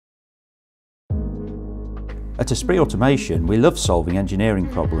At Esprit Automation, we love solving engineering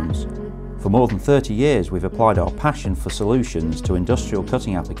problems. For more than 30 years, we've applied our passion for solutions to industrial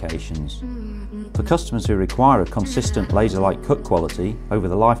cutting applications. For customers who require a consistent laser-like cut quality over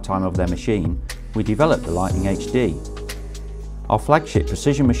the lifetime of their machine, we developed the Lightning HD. Our flagship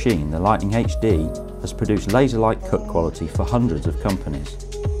precision machine, the Lightning HD, has produced laser-like cut quality for hundreds of companies.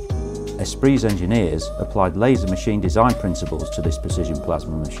 Esprit's engineers applied laser machine design principles to this precision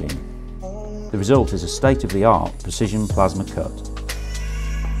plasma machine. The result is a state-of-the-art precision plasma cut.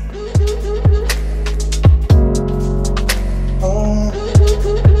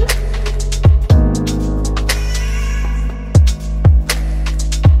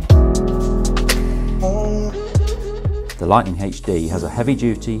 The Lightning HD has a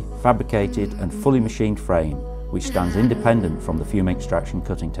heavy-duty, fabricated and fully machined frame which stands independent from the fume extraction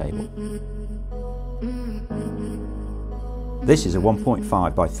cutting table. This is a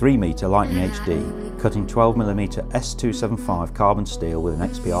 1.5 by 3 metre Lightning HD, cutting 12mm S275 carbon steel with an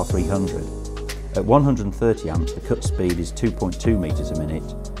XPR 300. At 130 amps the cut speed is 2.2 metres a minute,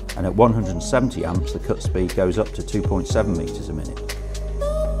 and at 170 amps the cut speed goes up to 2.7 metres a minute.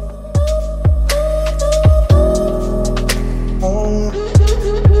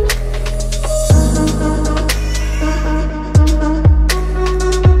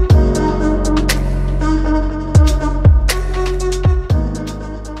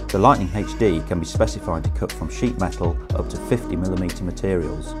 The Lightning HD can be specified to cut from sheet metal up to 50mm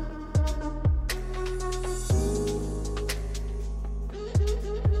materials.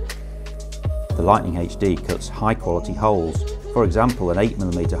 The Lightning HD cuts high quality holes, for example an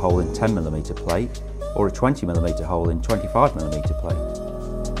 8mm hole in 10mm plate or a 20mm hole in 25mm plate.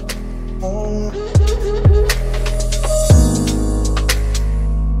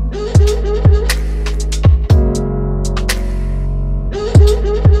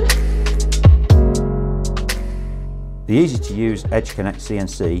 The easy-to-use Edge Connect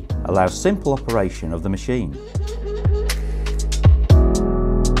CNC allows simple operation of the machine.